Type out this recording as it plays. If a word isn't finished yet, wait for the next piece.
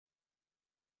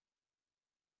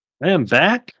I am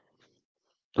back,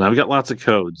 and I've got lots of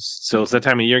codes. So it's that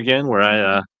time of year again where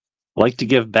I like to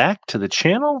give back to the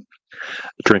channel.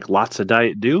 Drink lots of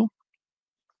Diet Dew.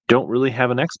 Don't really have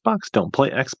an Xbox. Don't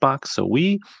play Xbox. So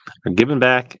we are giving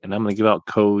back, and I'm going to give out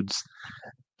codes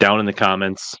down in the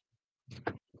comments.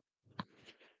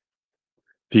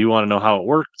 If you want to know how it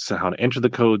works, how to enter the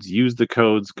codes, use the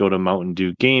codes, go to Mtn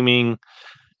Dew Gaming.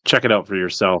 Check it out for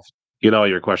yourself. Get all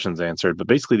your questions answered. But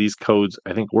basically, these codes,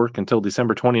 I think, work until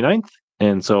December 29th.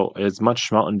 And so as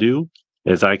much Mountain Dew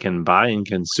as I can buy and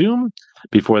consume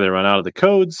before they run out of the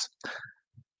codes,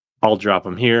 I'll drop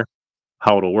them here.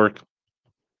 How it'll work,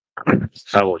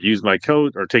 I will use my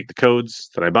code or take the codes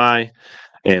that I buy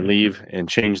and leave and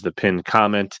change the pinned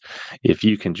comment. If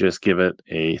you can just give it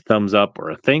a thumbs up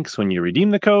or a thanks when you redeem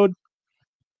the code,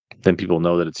 then people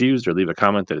know that it's used, or leave a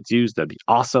comment that it's used. That'd be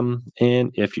awesome.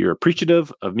 And if you're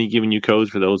appreciative of me giving you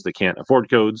codes for those that can't afford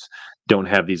codes, don't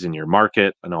have these in your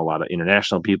market, I know a lot of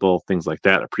international people, things like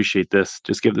that, appreciate this.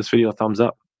 Just give this video a thumbs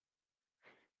up.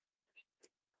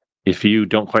 If you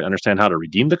don't quite understand how to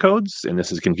redeem the codes and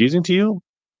this is confusing to you,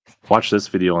 watch this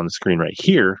video on the screen right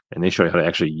here, and they show you how to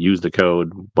actually use the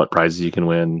code, what prizes you can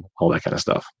win, all that kind of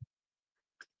stuff.